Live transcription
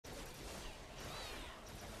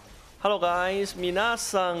Hello guys,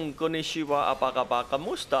 minasan konnichiwa, apa kabar,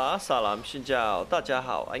 kamusta? Salam, xin chào, 大家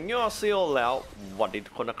好, 안녕하세요, แล้วสวัสดีทุ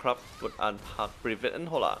กคนนะครับ Good unpack, privet and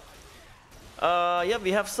hola. Yeah, we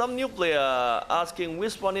have some new player asking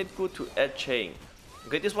which one is good to add chain.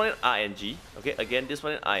 Okay, this one is ING. Okay, again, this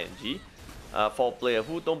one is ING. For player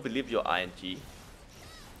who don't believe your ING,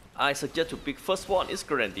 I suggest to pick first one is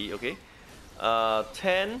guarantee. Okay,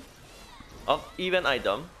 10 of event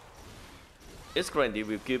item. It's guarantee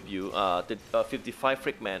will give you 55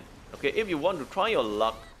 fragment. Okay, if you want to try your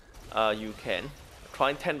luck, you can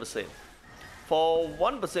try 10%. For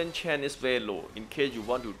 1% chance is very low. In case you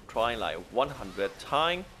want to try like 100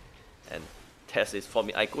 times and test it for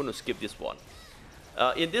me, I'm going to skip this one.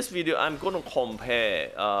 In this video, I'm going to compare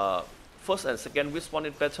first and second which one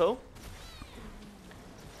is better.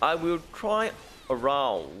 I will try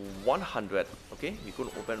around 100. Okay, we're going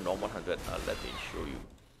to open around 100. Let me show you.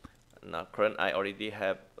 Now current I already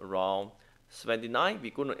have around 79. We're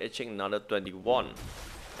going to exchange another 21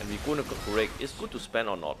 and we're going to calculate it's good to spend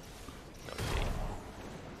or not. Okay,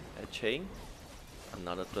 exchange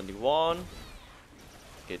another 21.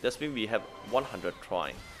 Okay, that means we have 100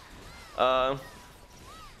 try.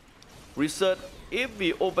 Research, if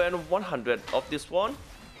we open 100 of this one,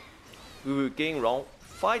 we will gain around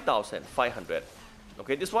 5,500.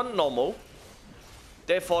 Okay, this one normal,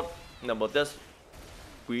 default number, that's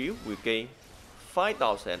we will gain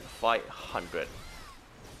 5,500.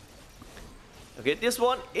 Okay, this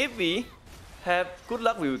one, if we have good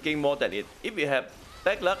luck, we will gain more than it. If we have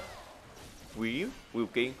bad luck, we will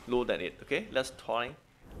gain lower than it. Okay, let's try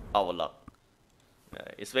our luck.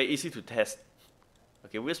 It's very easy to test.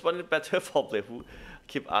 Okay, which one is better for players who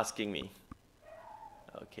keep asking me?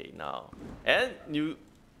 Okay, now, and you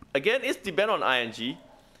again, it depends on ING.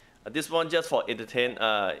 This one just for entertain.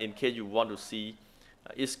 In case you want to see.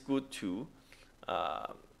 It's good to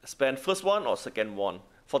spend first one or second one.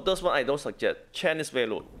 For this one, I don't suggest. Chance is very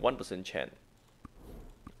low, 1% chance.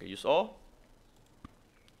 Okay, use all.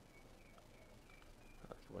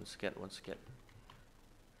 Okay, one second.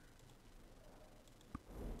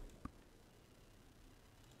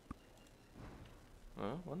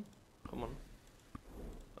 One, come on.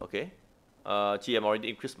 Okay, GM already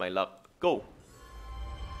increased my luck. Go.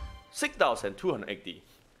 6,280.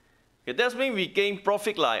 Okay, that means we gain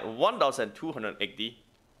profit like 1,280.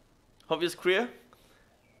 Hope it's clear.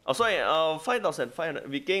 Oh, sorry, 5,500.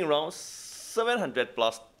 We gain around 700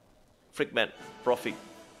 plus fragment profit.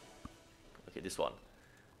 Okay, this one.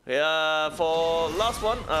 For last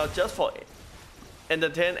one, just for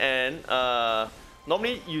entertain and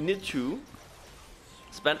normally you need to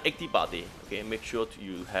spend 80 per day. Okay, make sure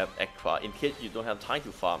you have extra in case you don't have time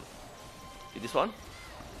to farm. Okay, this one,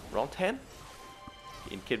 around 10.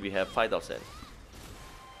 In case we have 5,000.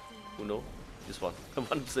 Who know? This one,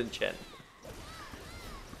 1% chance.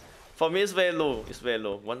 For me, it's very low. It's very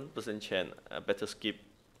low. 1% chance. Better skip.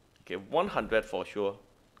 Okay, 100 for sure.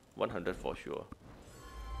 100 for sure.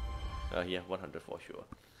 Yeah, 100 for sure.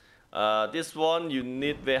 This one you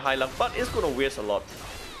need very high luck, but it's gonna waste a lot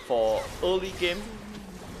for early game.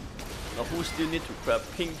 Who still need to grab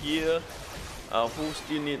pink gear? Who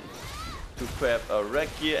still need to grab a red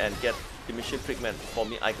gear and get emission fragment? For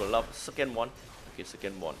me, I go love second one. Okay,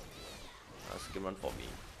 second one. Second one for me.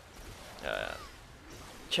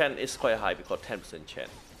 Chance is quite high because 10%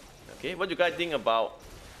 chance. Okay, what you guys think about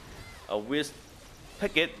which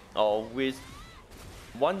packet or which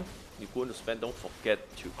one you're going to spend? Don't forget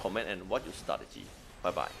to comment and watch your strategy.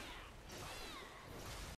 Bye bye.